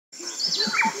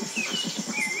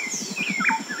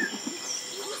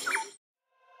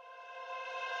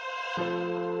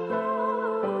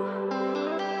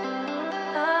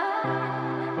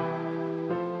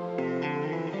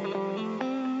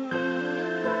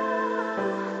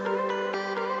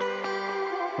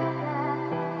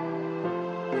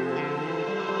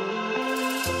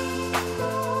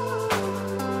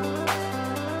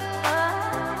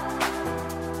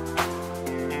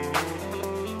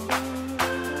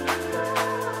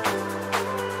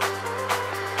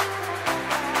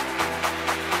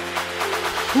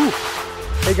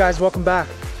Hey guys, welcome back.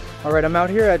 Alright, I'm out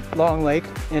here at Long Lake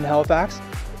in Halifax,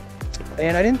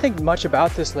 and I didn't think much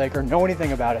about this lake or know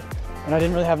anything about it, and I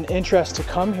didn't really have an interest to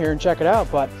come here and check it out,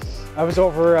 but I was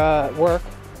over at work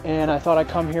and I thought I'd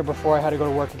come here before I had to go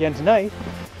to work again tonight.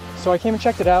 So I came and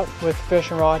checked it out with the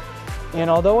fishing rod, and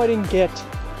although I didn't get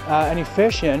any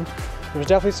fish in, there was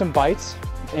definitely some bites,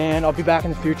 and I'll be back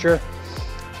in the future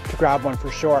to grab one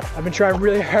for sure. I've been trying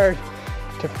really hard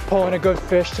to pull in a good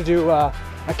fish to do a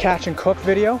catch and cook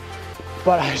video,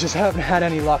 but I just haven't had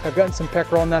any luck. I've gotten some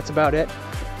pickerel and that's about it.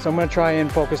 So I'm gonna try and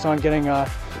focus on getting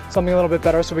something a little bit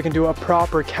better so we can do a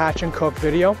proper catch and cook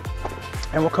video.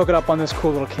 And we'll cook it up on this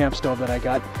cool little camp stove that I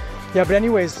got. Yeah, but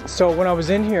anyways, so when I was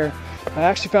in here, I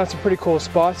actually found some pretty cool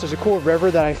spots. There's a cool river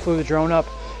that I flew the drone up,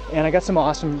 and I got some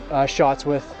awesome shots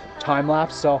with time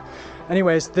lapse. So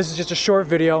anyways, this is just a short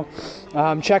video.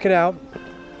 Check it out.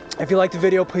 If you like the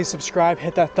video, please subscribe,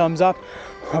 hit that thumbs up.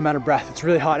 I'm out of breath, it's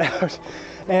really hot out.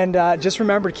 And just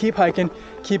remember to keep hiking,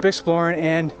 keep exploring,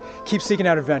 and keep seeking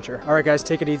out adventure. All right guys,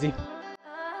 take it easy.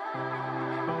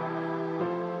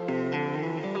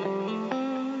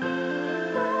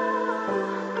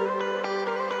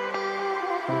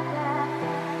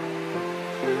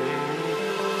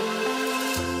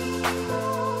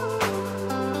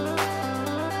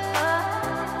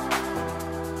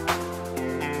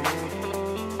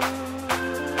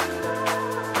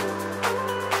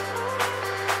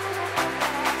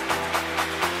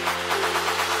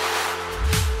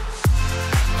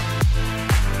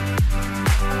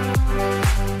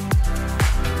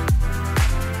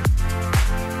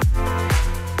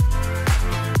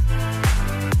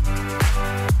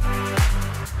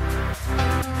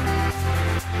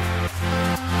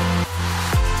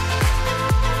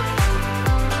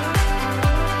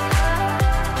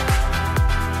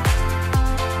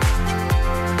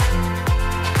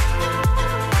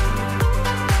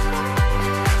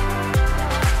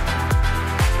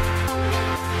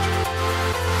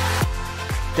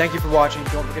 Thank you for watching.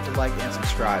 Don't forget to like and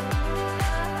subscribe.